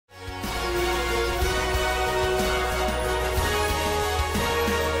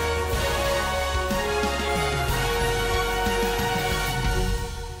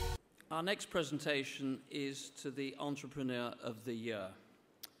Our next presentation is to the Entrepreneur of the Year.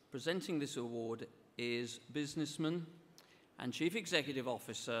 Presenting this award is businessman and Chief Executive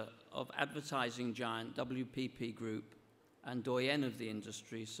Officer of advertising giant WPP Group and doyen of the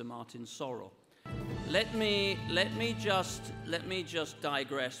industry, Sir Martin Sorrell. Let me just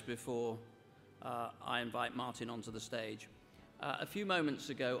digress before I invite Martin onto the stage. A few moments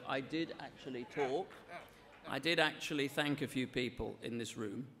ago, I did actually talk. I did actually thank a few people in this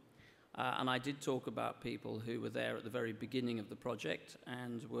room, and I did talk about people who were there at the very beginning of the project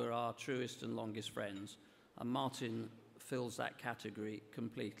and were our truest and longest friends. And Martin fills that category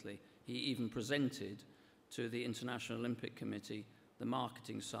completely. He even presented to the International Olympic Committee the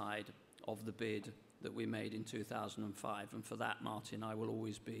marketing side of the bid that we made in 2005. And for that, Martin, I will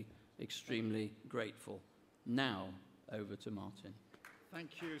always be extremely grateful. Now, over to Martin.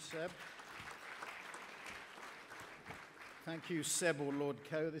 Thank you, Seb. Thank you, Seb or Lord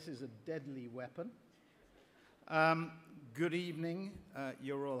Coe. This is a deadly weapon. Good evening,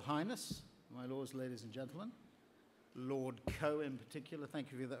 Your Royal Highness, my lords, ladies and gentlemen. Lord Coe in particular,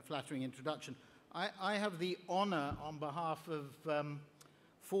 thank you for that flattering introduction. I have the honor on behalf of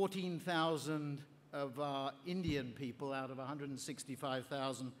 14,000 of our Indian people out of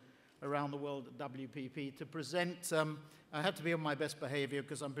 165,000 around the world at WPP to present, I have to be on my best behavior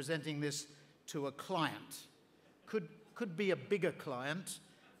because I'm presenting this to a client. Could be a bigger client,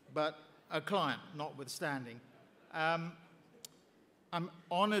 but a client notwithstanding. I'm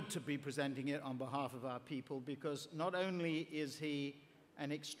honored to be presenting it on behalf of our people because not only is he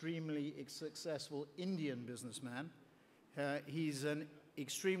an extremely successful Indian businessman, he's an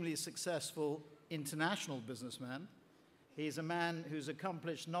extremely successful international businessman. He's a man who's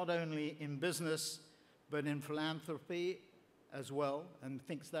accomplished not only in business, but in philanthropy as well, and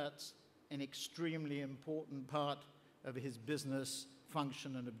thinks that's an extremely important part of his business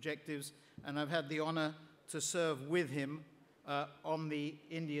function and objectives. And I've had the honor to serve with him on the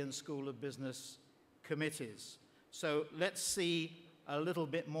Indian School of Business committees. So let's see a little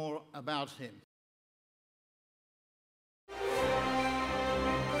bit more about him.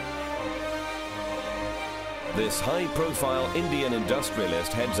 This high-profile Indian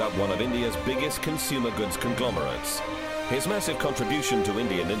industrialist heads up one of India's biggest consumer goods conglomerates. His massive contribution to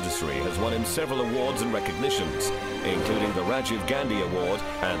Indian industry has won him several awards and recognitions, including the Rajiv Gandhi Award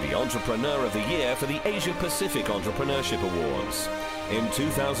and the Entrepreneur of the Year for the Asia Pacific Entrepreneurship Awards. In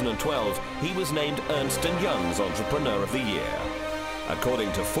 2012, he was named Ernst & Young's Entrepreneur of the Year.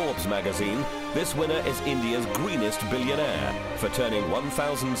 According to Forbes magazine, this winner is India's greenest billionaire for turning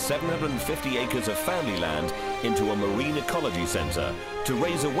 1,750 acres of family land into a marine ecology centre to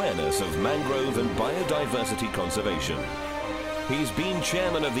raise awareness of mangrove and biodiversity conservation. He's been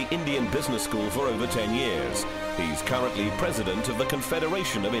chairman of the Indian Business School for over 10 years. He's currently president of the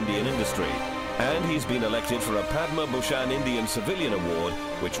Confederation of Indian Industry. And he's been elected for a Padma Bhushan Indian Civilian Award,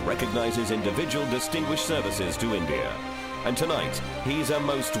 which recognises individual distinguished services to India. And tonight, he's a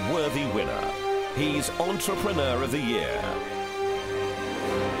most worthy winner. He's Entrepreneur of the Year.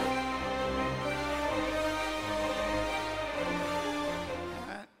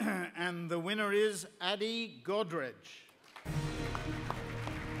 And the winner is Adi Godrej.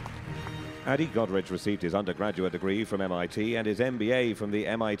 Adi Godrej received his undergraduate degree from MIT and his MBA from the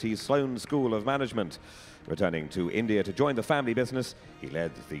MIT Sloan School of Management. Returning to India to join the family business, he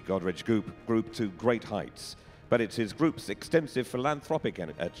led the Godrej Group to great heights. But it's his group's extensive philanthropic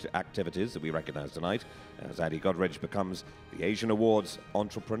activities that we recognize tonight, as Adi Godrej becomes the Asian Awards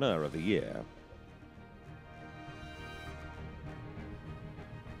Entrepreneur of the Year.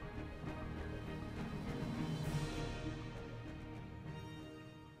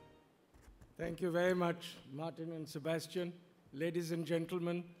 Thank you very much, Martin and Sebastian. Ladies and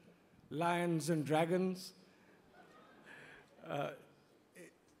gentlemen, lions and dragons.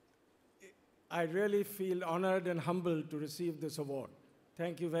 I really feel honored and humbled to receive this award.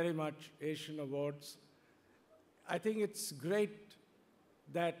 Thank you very much, Asian Awards. I think it's great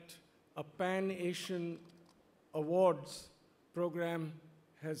that a Pan-Asian Awards program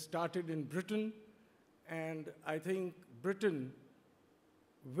has started in Britain, and I think Britain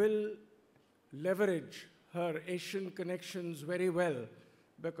will leverage her Asian connections very well,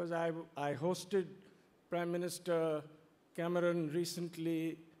 because I hosted Prime Minister Cameron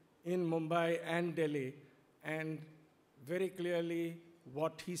recently in Mumbai and Delhi, and very clearly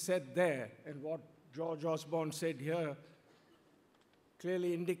what he said there and what George Osborne said here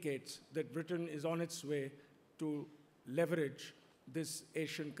clearly indicates that Britain is on its way to leverage this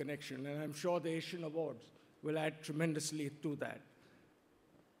Asian connection, and I'm sure the Asian Awards will add tremendously to that.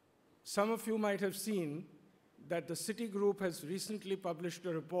 Some of you might have seen that the Citigroup has recently published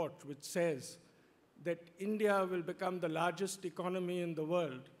a report which says that India will become the largest economy in the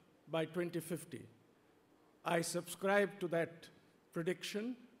world by 2050. I subscribe to that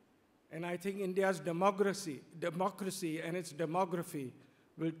prediction, and I think India's democracy and its demography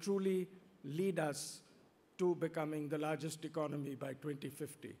will truly lead us to becoming the largest economy by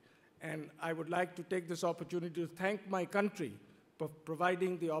 2050. And I would like to take this opportunity to thank my country for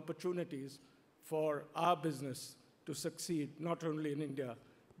providing the opportunities for our business to succeed, not only in India,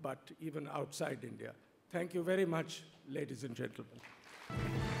 but even outside India. Thank you very much, ladies and gentlemen.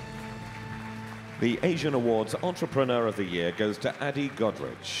 The Asian Awards Entrepreneur of the Year goes to Adi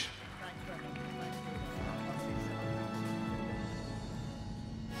Godrej.